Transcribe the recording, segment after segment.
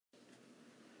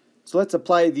So let's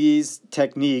apply these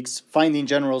techniques, finding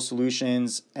general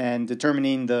solutions and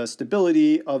determining the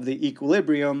stability of the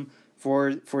equilibrium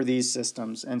for these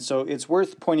systems. And so it's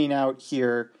worth pointing out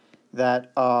here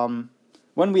that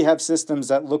when we have systems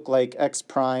that look like x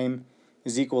prime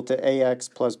is equal to ax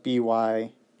plus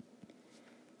by,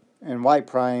 and y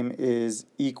prime is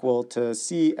equal to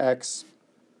cx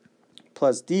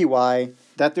plus dy,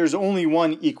 that there's only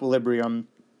one equilibrium.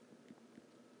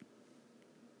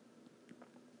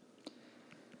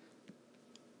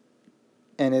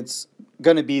 And it's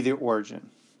going to be the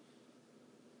origin.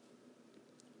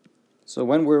 So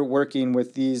when we're working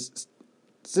with these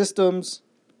systems,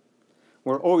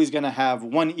 we're always going to have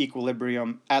one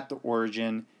equilibrium at the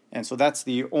origin. And so that's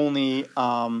the only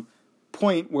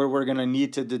point where we're going to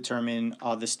need to determine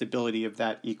the stability of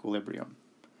that equilibrium.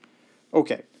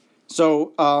 Okay,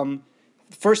 so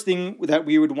first thing that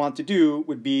we would want to do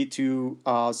would be to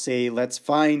say, let's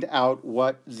find out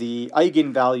what the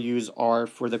eigenvalues are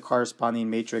for the corresponding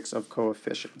matrix of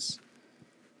coefficients.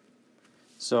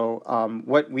 So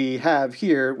what we have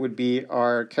here would be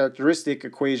our characteristic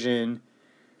equation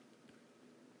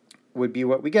would be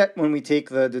what we get when we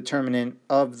take the determinant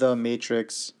of the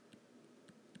matrix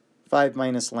 5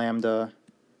 minus lambda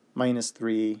minus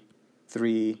 3,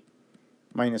 3,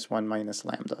 minus 1 minus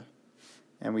lambda.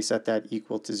 And we set that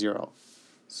equal to 0.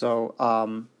 So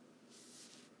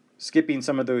skipping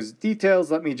some of those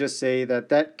details, let me just say that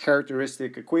that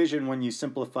characteristic equation, when you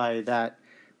simplify that,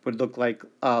 would look like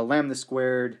lambda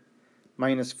squared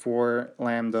minus 4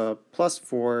 lambda plus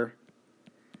 4,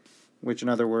 which in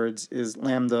other words is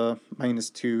lambda minus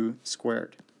 2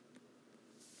 squared.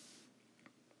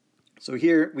 So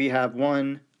here we have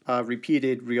one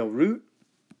repeated real root.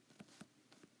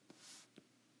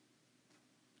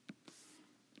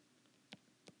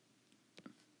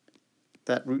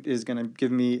 That root is going to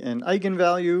give me an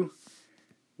eigenvalue,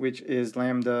 which is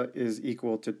lambda is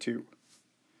equal to 2.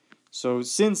 So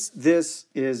since this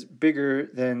is bigger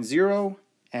than 0,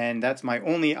 and that's my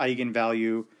only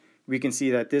eigenvalue, we can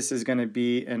see that this is going to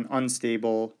be an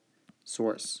unstable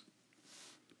source.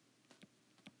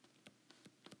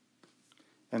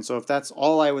 And so if that's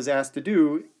all I was asked to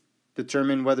do,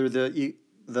 determine whether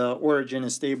the origin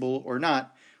is stable or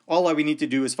not, all we need to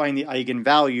do is find the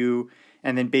eigenvalue,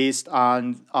 and then based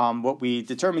on what we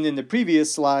determined in the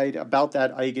previous slide about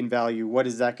that eigenvalue, what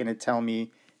is that going to tell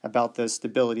me about the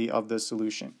stability of the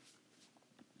solution?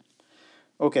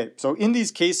 Okay, so in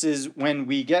these cases, when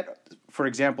we get, for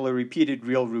example, a repeated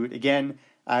real root, again,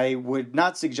 I would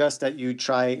not suggest that you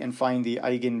try and find the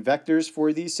eigenvectors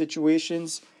for these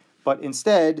situations, but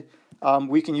instead,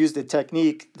 we can use the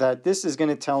technique that this is going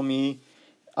to tell me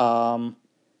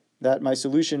that my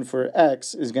solution for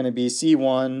x is going to be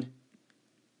c1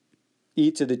 e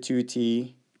to the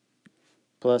 2t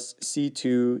plus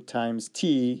c2 times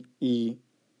t e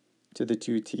to the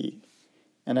 2t.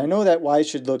 And I know that y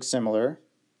should look similar.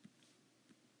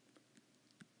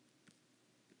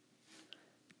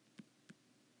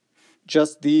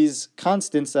 Just these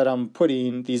constants that I'm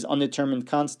putting, these undetermined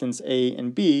constants a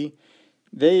and b,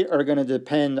 they are going to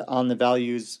depend on the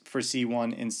values for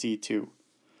c1 and c2.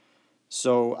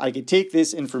 So I could take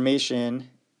this information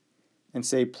and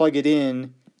say plug it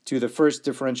in to the first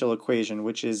differential equation,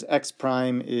 which is x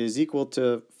prime is equal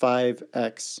to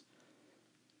 5x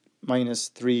minus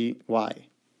 3y.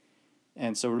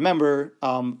 And so remember,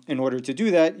 in order to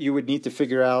do that, you would need to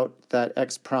figure out that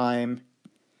x prime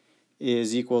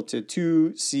is equal to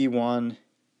 2c1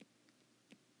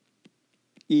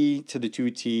 e to the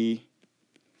 2t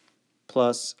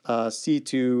plus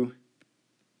c2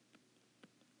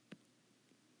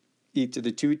 e to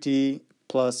the 2t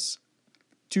plus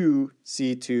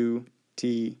 2c2t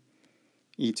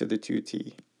e to the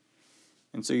 2t.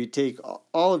 And so you take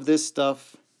all of this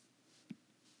stuff,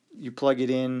 you plug it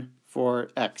in for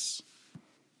x.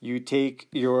 You take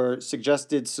your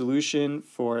suggested solution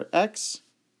for x,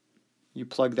 you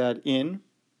plug that in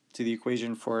to the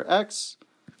equation for x.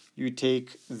 You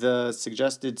take the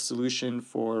suggested solution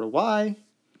for y,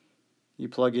 you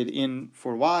plug it in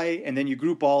for y, and then you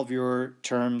group all of your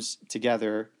terms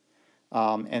together.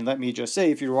 And let me just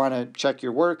say, if you want to check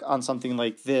your work on something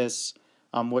like this,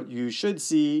 what you should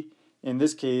see in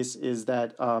this case is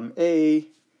that a,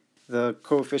 the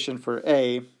coefficient for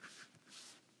a,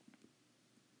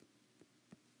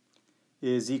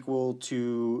 is equal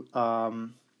to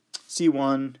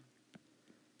c1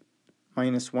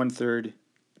 minus 1/3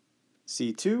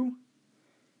 c2,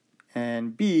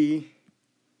 and b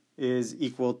is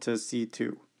equal to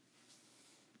c2.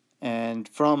 And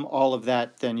from all of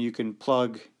that, then you can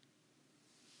plug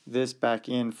this back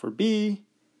in for b,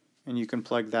 and you can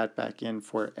plug that back in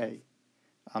for a.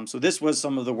 So this was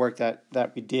some of the work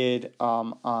that we did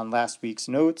on last week's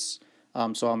notes.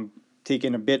 So I'm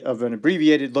taking a bit of an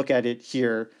abbreviated look at it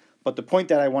here. But the point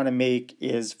that I want to make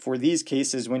is for these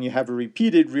cases, when you have a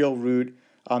repeated real root,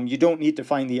 you don't need to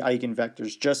find the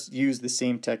eigenvectors. Just use the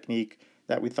same technique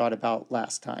that we thought about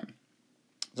last time.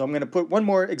 So I'm going to put one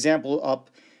more example up,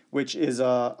 which is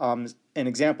an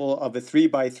example of a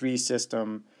 3x3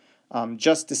 system,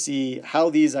 just to see how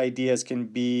these ideas can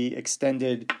be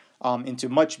extended into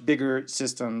much bigger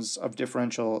systems of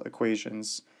differential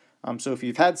equations. So if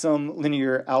you've had some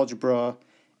linear algebra,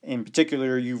 in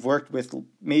particular you've worked with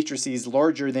matrices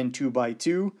larger than 2 by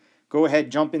 2, go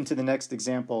ahead, jump into the next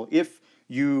example. If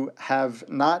you have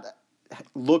not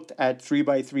looked at 3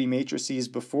 by 3 matrices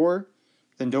before,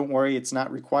 then don't worry, it's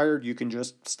not required. You can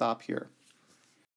just stop here.